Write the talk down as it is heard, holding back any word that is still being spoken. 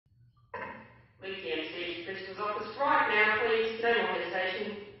weekend Steve Crystal's office right now, please. No more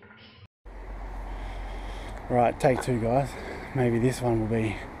hesitation. Right, take two, guys. Maybe this one will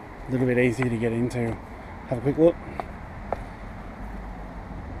be a little bit easier to get into. Have a quick look.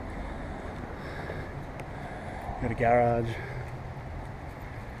 Got a garage.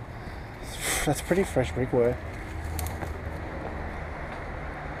 That's pretty fresh brickwork.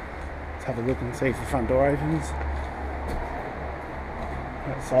 Let's have a look and see if the front door opens.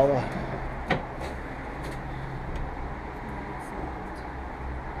 Got solar.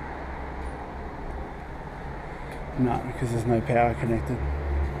 No, because there's no power connected.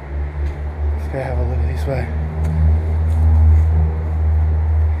 Let's go have a look this way.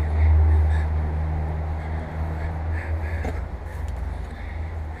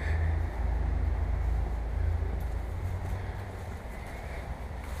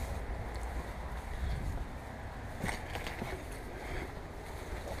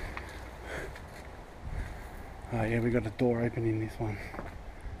 Oh yeah, we got a door open in this one.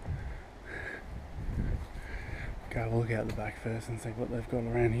 Go have a look out the back first and see what they've got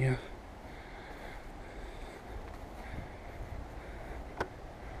around here.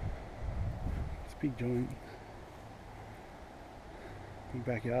 It's a big joint. Big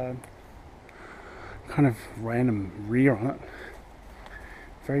backyard. Kind of random rear on it.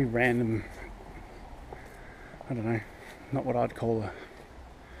 Very random. I don't know. Not what I'd call a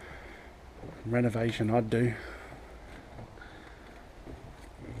renovation I'd do.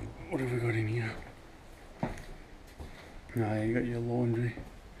 What have we got in here? No, you got your laundry.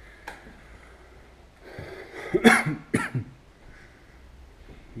 You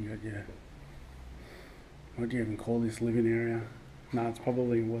got your, what do you even call this living area? No, it's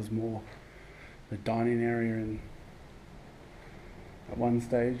probably was more the dining area in at one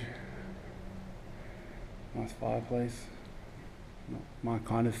stage. Nice fireplace. Not my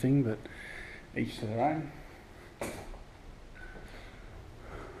kind of thing, but each to their own.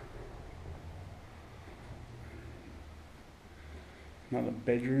 Another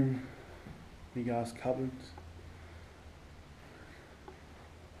bedroom, big ass cupboards,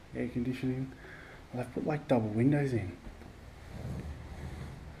 air conditioning. Well, they've put like double windows in.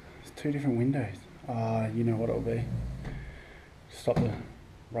 There's two different windows. You know what it'll be. Stop the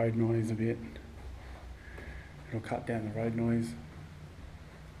road noise a bit. It'll cut down the road noise.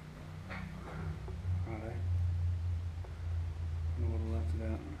 Righto. I don't know what all that's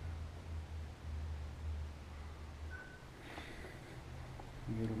about.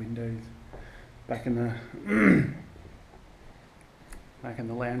 Little windows back in the back in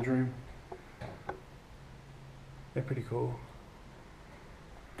the lounge room. They're pretty cool.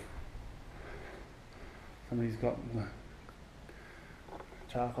 Somebody's got the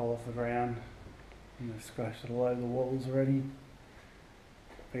charcoal off the ground and they've scratched it all over the walls already.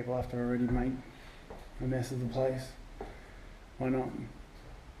 People have to already make a mess of the place. Why not?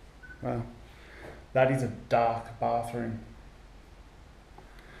 Well, that is a dark bathroom.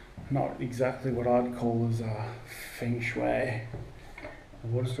 Not exactly what I'd call as feng shui. The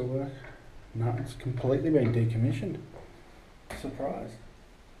water still work? No, it's completely been decommissioned. Surprised.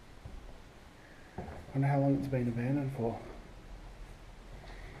 I wonder how long it's been abandoned for.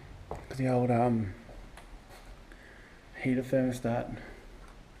 The old heater thermostat.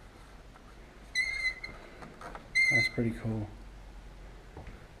 That's pretty cool.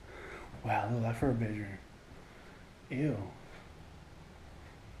 Wow, look at that for a bedroom. Ew.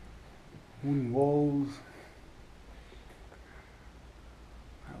 Wooden walls.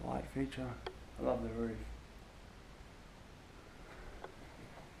 That light feature. I love the roof.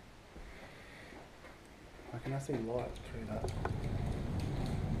 How can I see lights through that?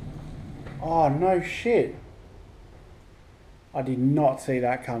 Oh no shit! I did not see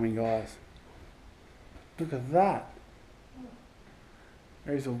that coming, guys. Look at that.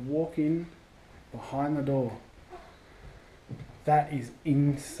 There is a walk-in behind the door. That is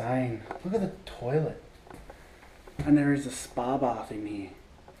insane. Look at the toilet. And there is a spa bath in here.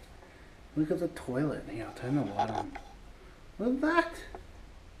 Look at the toilet. Here, I'll turn the light on. Look at that.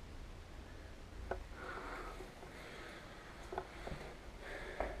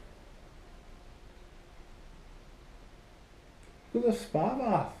 Look at the spa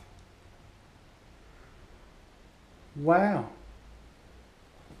bath. Wow.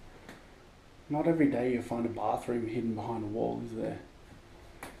 Not every day you find a bathroom hidden behind a wall, is there?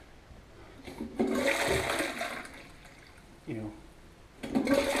 Ew.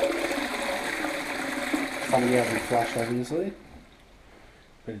 Somebody hasn't flushed, obviously.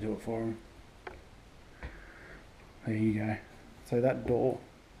 Better do it for him. There you go. So that door,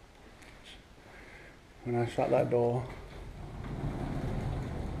 when I shut that door,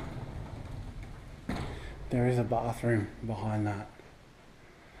 There is a bathroom behind that.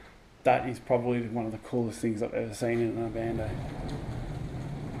 That is probably one of the coolest things I've ever seen in a bando.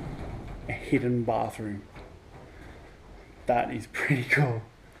 A hidden bathroom. That is pretty cool.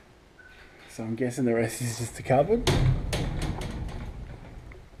 So I'm guessing the rest is just a cupboard.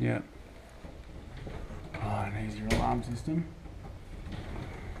 Yeah. Oh, and here's your alarm system.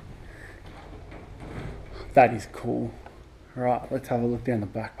 That is cool. Right, let's have a look down the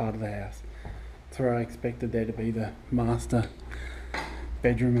back part of the house. That's where I expected there to be the master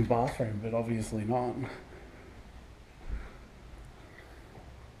bedroom and bathroom, but obviously not.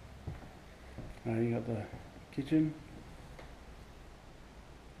 You got the kitchen.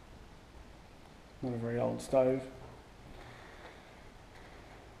 Not a very old stove.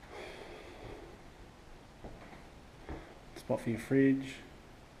 Spot for your fridge.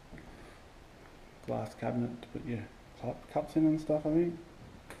 Glass cabinet to put your cups in and stuff, I think.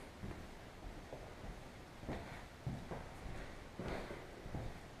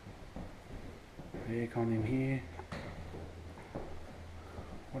 Aircon in here.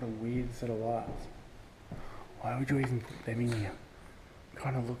 What a weird set of lights. Why would you even put them in here? What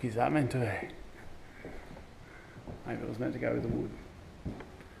kind of look is that meant to be? Maybe it was meant to go with the wood.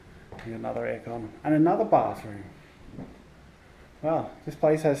 And another aircon. And another bathroom. Wow, this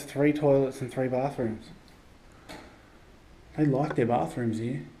place has 3 toilets and 3 bathrooms. They like their bathrooms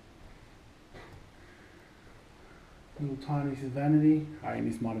here. Little tiny vanity. I mean,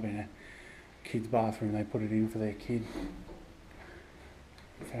 this might have been a kid's bathroom. They put it in for their kid.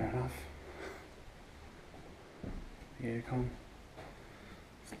 Fair enough. The aircon.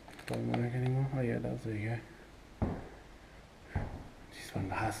 Doesn't work anymore. Oh yeah, it does. There you go. This one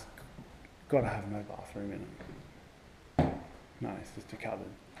has got to have no bathroom in it. No, it's just a cupboard.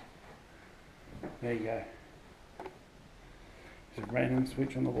 There you go. There's a random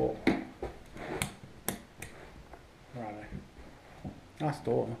switch on the wall. Righto. Nice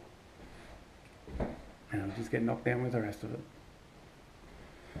door. And I'll just get knocked down with the rest of it.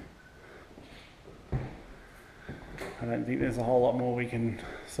 I don't think there's a whole lot more we can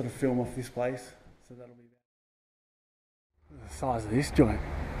sort of film off this place, so that'll be the size of this joint.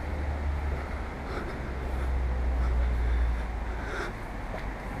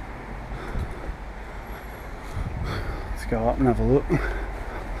 Let's go up and have a look.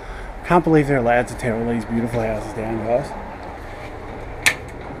 Can't believe they're allowed to tear all these beautiful houses down, guys.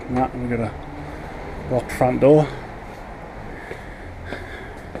 No, we've got a locked front door.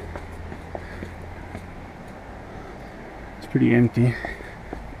 Pretty empty.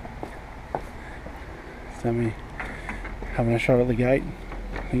 So me having a shot at the gate.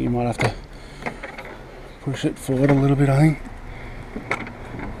 I think you might have to push it forward a little bit, I think.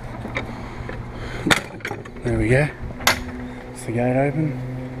 There we go. It's the gate open.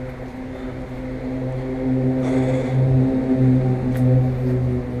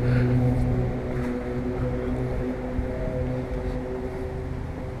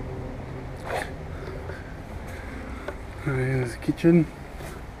 There's the kitchen.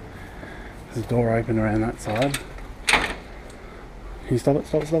 There's a door open around that side. Can you stop it?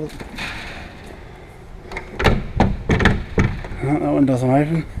 Stop it, stop it. No, that one doesn't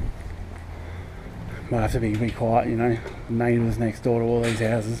open. Might have to be quiet, you know. The neighbours next door to all these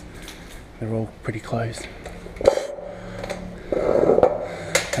houses, they're all pretty close.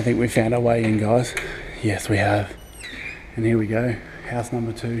 I think we found our way in, guys. Yes, we have. And here we go. House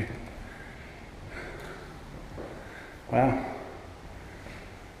number 2. Wow.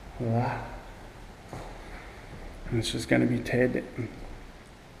 Look at that. And it's just going to be teared down.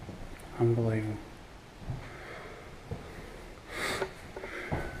 Unbelievable.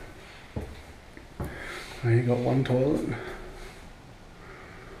 Now you got one toilet.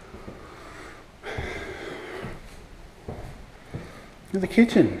 The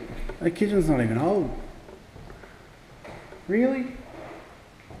kitchen. The kitchen's not even old. Really?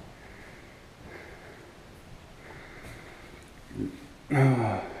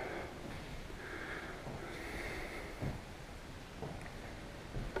 Oh.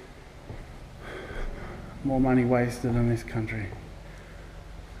 More money wasted in this country.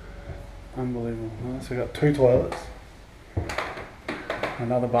 Unbelievable. Well, so we've got 2 toilets,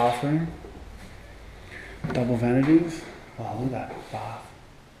 another bathroom, double vanities. Oh, look at that bath.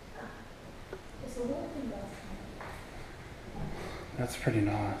 It's a walk-in bathroom. That's pretty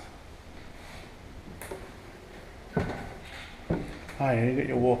nice. Oh yeah, you got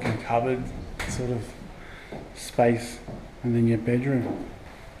your walk-in cupboard sort of space, and then your bedroom.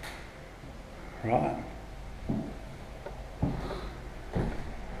 Right.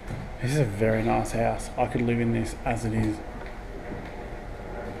 This is a very nice house. I could live in this as it is.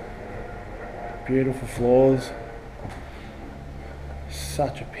 Beautiful floors.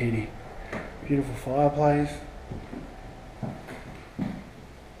 Such a pity. Beautiful fireplace.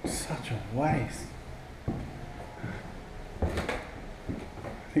 Such a waste. I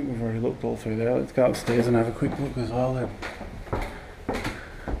think we've already looked all through there. Let's go upstairs and have a quick look as well then.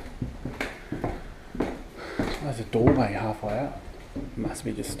 There's a doorway halfway out. Must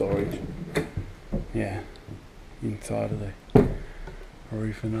be just storage. Yeah, inside of the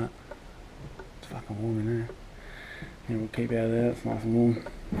roof and that. It's fucking warm in there. Yeah, we'll keep out of there, it's nice and warm.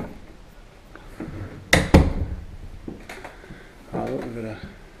 Oh look, we've got a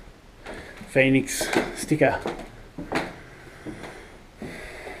Phoenix sticker.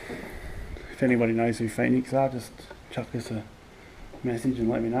 If anybody knows who Phoenix are, just chuck us a message and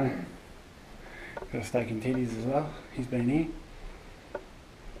let me know. Got a steak and titties as well. He's been here.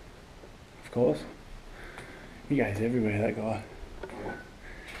 Of course. He goes everywhere, that guy.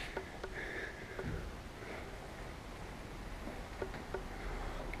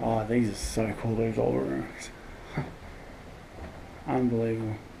 Oh, these are so cool, these old rooms.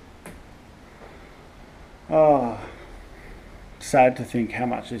 Unbelievable. Oh, sad to think how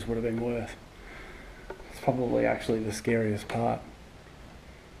much this would have been worth. It's probably actually the scariest part.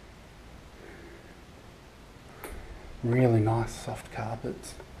 Really nice soft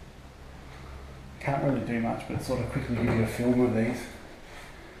carpets. Can't really do much but sort of quickly give you a film of these.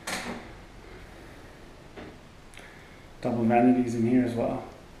 Double vanities in here as well.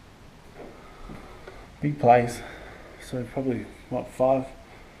 Big place. So probably what, five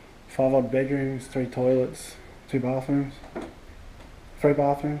odd bedrooms, 3 toilets, 2 bathrooms. 3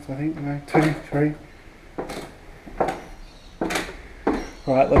 bathrooms I think, no, 2, 3.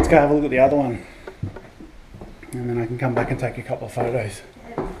 Right, let's go have a look at the other one. And then I can come back and take a couple of photos.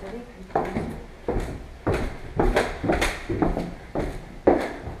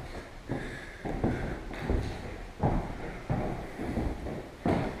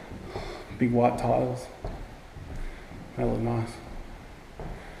 Big white tiles. They look nice.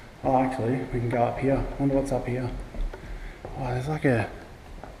 Oh, actually, we can go up here. I wonder what's up here. Oh, there's like a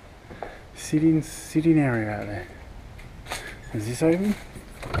sitting area out there. Is this open?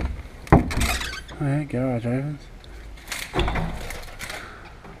 Oh yeah, garage opens.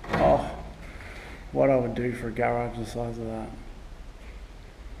 Oh, what I would do for a garage the size of that.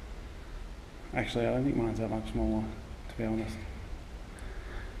 Actually, I don't think mine's that much smaller, to be honest.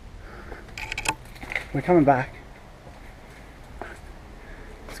 We're coming back.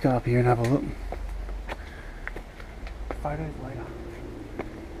 Let's go up here and have a look. Photos later.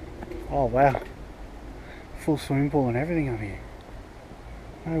 Oh wow. Full swimming pool and everything up here.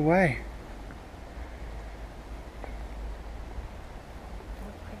 No way.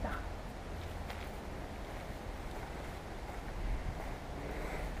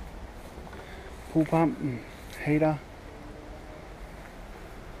 Pool pump and heater.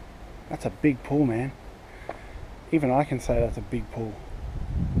 That's a big pool, man. Even I can say that's a big pool.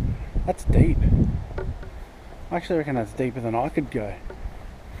 That's deep. I actually reckon that's deeper than I could go.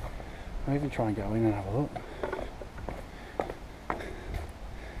 I'll even try and go in and have a look.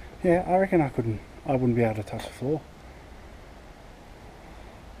 Yeah, I reckon I wouldn't be able to touch the floor.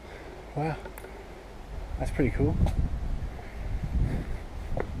 Wow. That's pretty cool.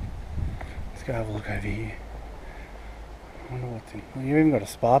 Let's go have a look over here. I wonder what's in. Oh, you even got a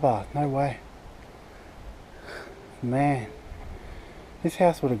spa bath. No way. Man, this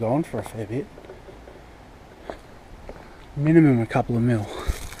house would have gone for a fair bit. Minimum a couple of mil.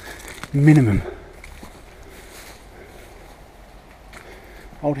 Minimum.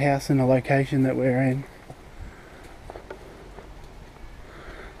 Old house in the location that we're in.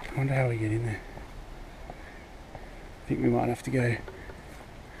 I wonder how we get in there. I think we might have to go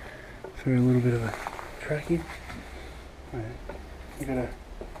through a little bit of a tracking. We've got a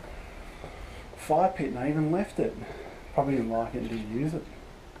fire pit and I even left it. Probably didn't like it and didn't use it.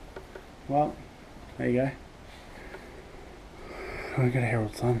 Well, there you go. We've got a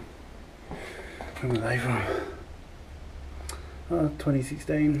Herald Sun. When were they from?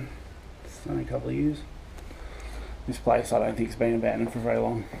 2016. It's only a couple of years. This place I don't think has been abandoned for very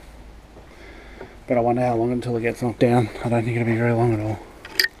long. But I wonder how long until it gets knocked down. I don't think it'll be very long at all.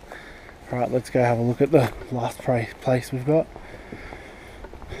 Right, let's go have a look at the last place we've got.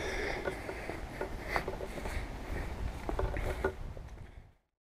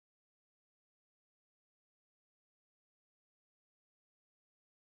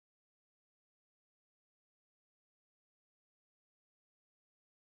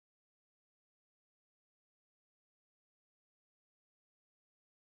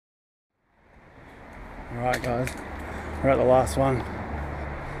 Alright guys, we're at the last one.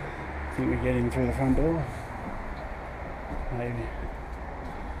 I think we get in through the front door. Maybe.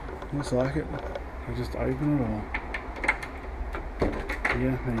 Looks like it. I'll just open it or...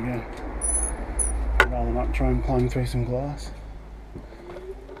 Yeah, there you go. I'd rather not try and climb through some glass.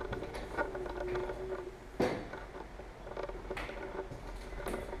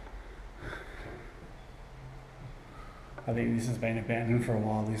 I think this has been abandoned for a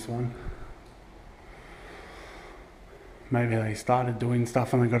while, this one. Maybe they started doing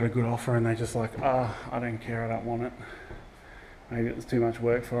stuff and they got a good offer and they just like, I don't care, I don't want it. Maybe it was too much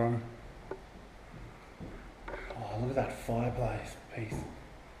work for them. Oh, look at that fireplace piece.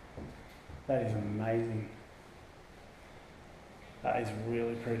 That is amazing. That is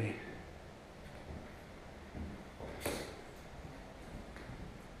really pretty.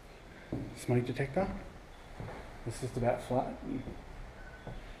 Smoke detector. It's just about flat.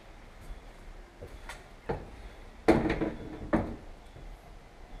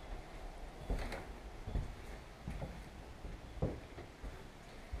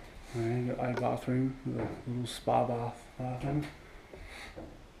 And got a bathroom with a little spa bathroom.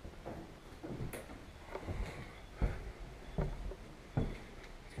 Let's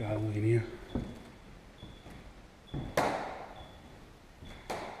go have a look in here.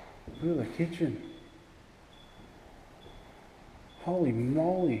 Look at the kitchen. Holy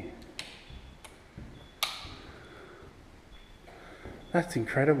moly. That's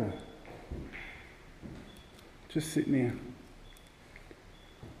incredible. Just sitting there.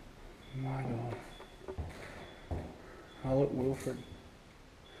 My God. Oh look, Wilfred.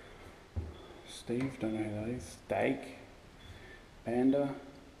 Steve, don't know who that is. Steak. Panda.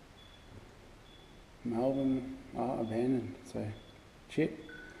 Melbourne. Abandoned. So, Chip.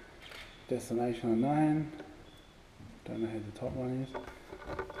 Destination unknown. Don't know who the top one is.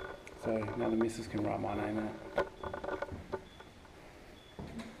 So now the missus can write my name in it.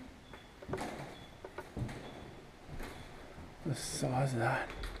 The size of that.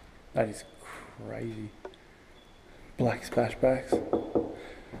 That is crazy. Black splashbacks.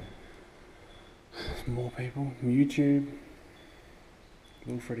 More people. YouTube.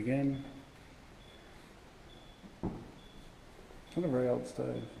 Wilfred again. Not a very old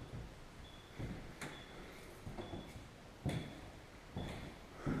stove.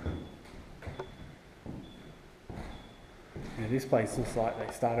 Yeah, this place looks like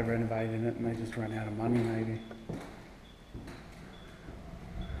they started renovating it and they just ran out of money maybe.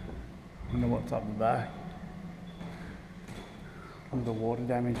 Wonder what's up the back. And the water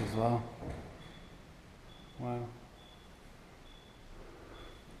damage as well. Wow.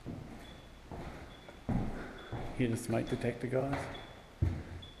 Hear the smoke detector, guys.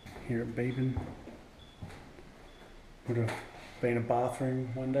 Hear it beeping. Would have been a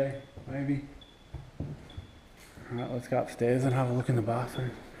bathroom one day, maybe. Alright, let's go upstairs and have a look in the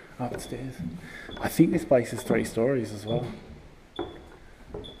bathroom. Upstairs. I think this place is 3 stories as well.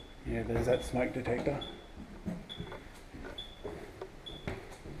 Yeah, there's that smoke detector.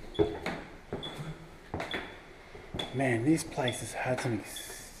 Man, this place has had some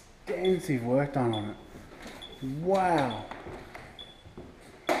extensive work done on it. Wow.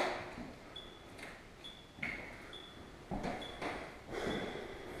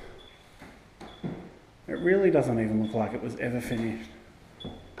 It really doesn't even look like it was ever finished.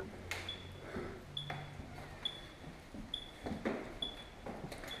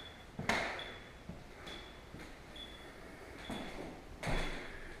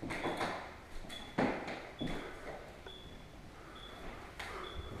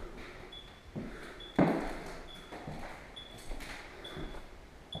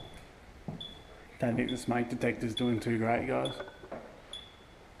 Don't think the smoke detector's doing too great, guys. I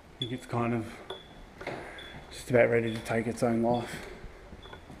think it's kind of just about ready to take its own life.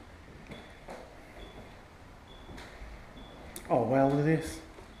 Oh wow, look at this.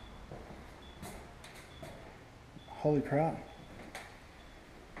 Holy crap.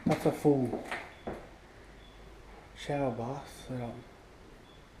 That's a full shower bath setup.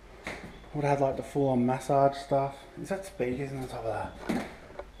 Would have had like the full on massage stuff. Is that speakers on top of that?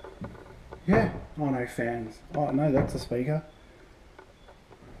 Yeah. Oh no, fans. Oh no, that's a speaker.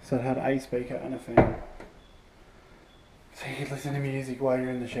 So it had a speaker and a fan. So you could listen to music while you're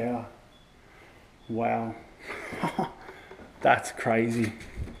in the shower. Wow. That's crazy.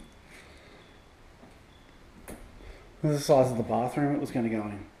 This is the size of the bathroom it was going to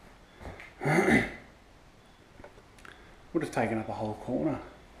go in. Would have taken up a whole corner.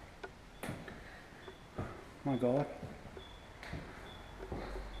 My God.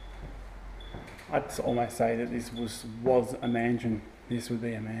 I'd almost say that this was a mansion. This would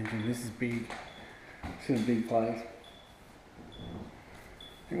be a mansion. This is big. This is a big place.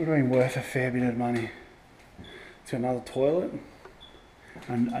 It would have been worth a fair bit of money. It's got another toilet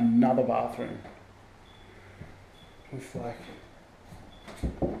and another bathroom with like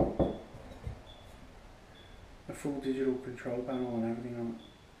a full digital control panel and everything on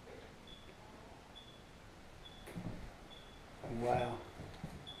it. Wow.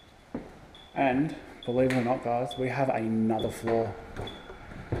 And believe it or not, guys, we have another floor.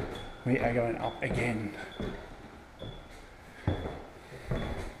 We are going up again.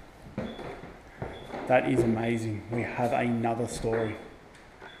 That is amazing. We have another story.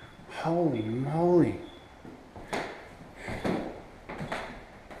 Holy moly.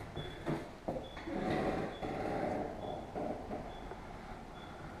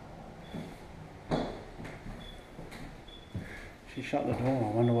 She shut the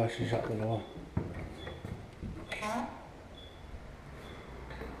door. I wonder why she shut the door.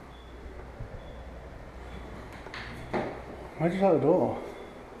 Why'd you shut the door?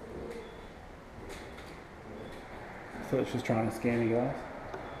 I thought she was trying to scare me, guys.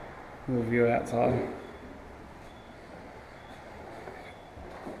 Little view outside.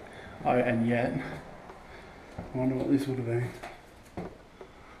 Oh, and yet, I wonder what this would have been.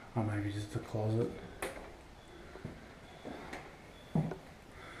 Or maybe just a closet.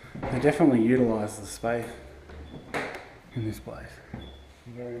 They definitely utilise the space in this place.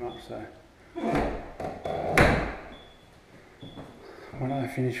 Very much so. When I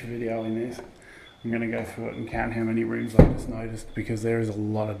finish videoing this, I'm going to go through it and count how many rooms I just noticed, because there is a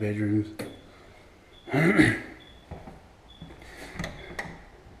lot of bedrooms.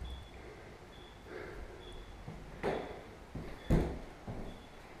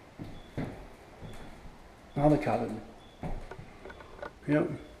 Another cupboard.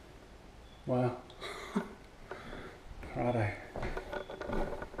 Yep. Wow. Righto.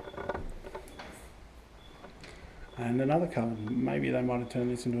 And another cupboard. Maybe they might have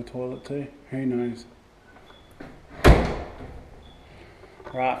turned this into a toilet too. Who knows?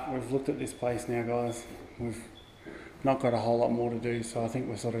 Right, we've looked at this place now, guys. We've not got a whole lot more to do, so I think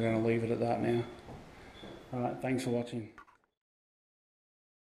we're sort of going to leave it at that now. Alright, thanks for watching.